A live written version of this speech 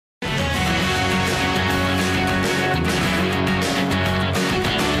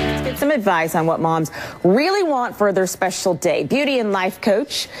some advice on what moms really want for their special day. Beauty and life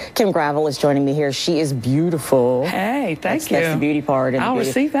coach Kim Gravel is joining me here. She is beautiful. Hey, thank you. That's the beauty part. I'll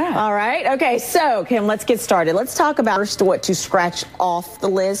receive that. All right. Okay, so Kim, let's get started. Let's talk about first what to scratch off the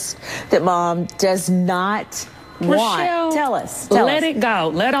list that mom does not want. Rochelle, Tell us. Let it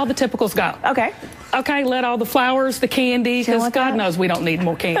go. Let all the typicals go. Okay. Okay, let all the flowers, the candy, because God knows we don't need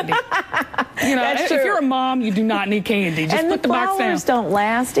more candy. You know, if you're a mom, you do not need candy. Just put the box down. Flowers don't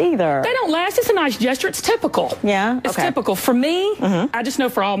last either. They don't last. It's a nice gesture. It's typical. Yeah? It's typical. For me, I just know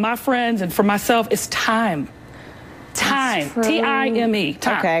for all my friends and for myself, it's time. Time. T-I-M-E.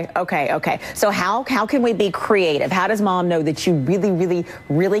 Time. Okay. So how can we be creative? How does mom know that you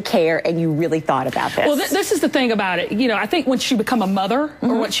really care and you really thought about this? Well, this is the thing about it. You know, I think once you become a mother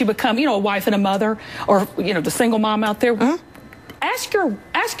or once you become, you know, a wife and a mother or, you know, the single mom out there, ask your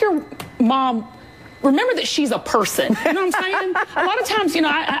mom, remember that she's a person. You know what I'm saying? A lot of times, you know,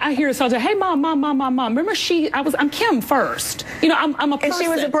 I hear this all day, hey, mom. Remember I'm Kim first. You know, I'm a person. And she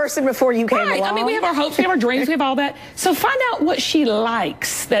was a person before you came along. I mean, we have our hopes, we have our dreams, we have all that. So find out what she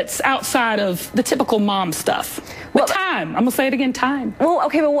likes that's outside of the typical mom stuff. But time. I'm going to say it again, time. Well,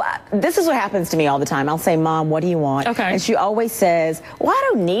 okay, but this is what happens to me all the time. I'll say, Mom, what do you want? Okay. And she always says, well, I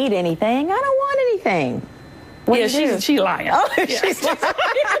don't need anything. I don't want anything. She's lying. Oh, yeah. she's lying.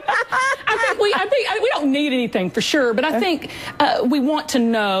 I think we don't need anything for sure, but I think we want to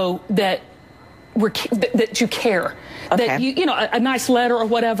know that that you care, that you know, a nice letter or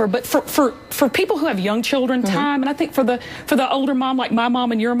whatever. But for people who have young children, time, and I think for the older mom like my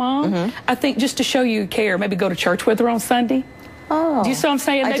mom and your mom, I think just to show you care, maybe go to church with her on Sunday. Oh, do you see what I'm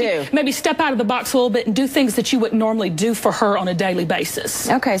saying? Maybe step out of the box a little bit and do things that you wouldn't normally do for her on a daily basis.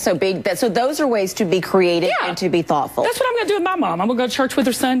 Okay, so those are ways to be creative and to be thoughtful. That's what I'm going to do with my mom. I'm going to go to church with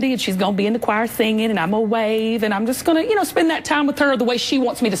her Sunday, and she's going to be in the choir singing, and I'm going to wave, and I'm just going to, you know, spend that time with her the way she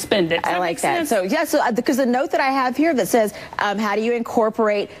wants me to spend it. Does I like that. So, because the note that I have here that says, how do you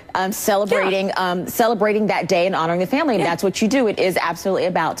incorporate celebrating that day and honoring the family? And that's what you do. It is absolutely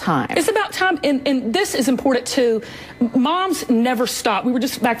about time. It's about time, and this is important too. Moms never stop. We were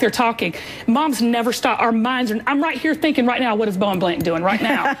just back there talking. Moms never stop. Our minds are, I'm right here thinking right now, what is Bowen Blank doing right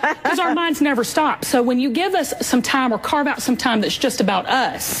now? Because our minds never stop. So when you give us some time or carve out some time that's just about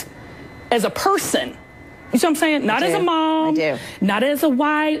us as a person, you see what I'm saying? Not as a mom, not as a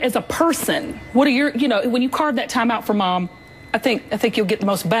wife, as a person. What are your, you know, when you carve that time out for mom, I think you'll get the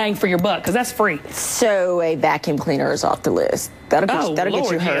most bang for your buck because that's free. So a vacuum cleaner is off the list. That'll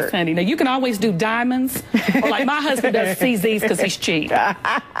get you hurt. Yes, honey. Now you can always do diamonds, or like my husband does CZs because he's cheap.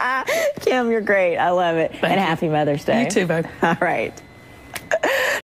 Kim, you're great. I love it. Thank you. Happy Mother's Day. You too, babe. All right.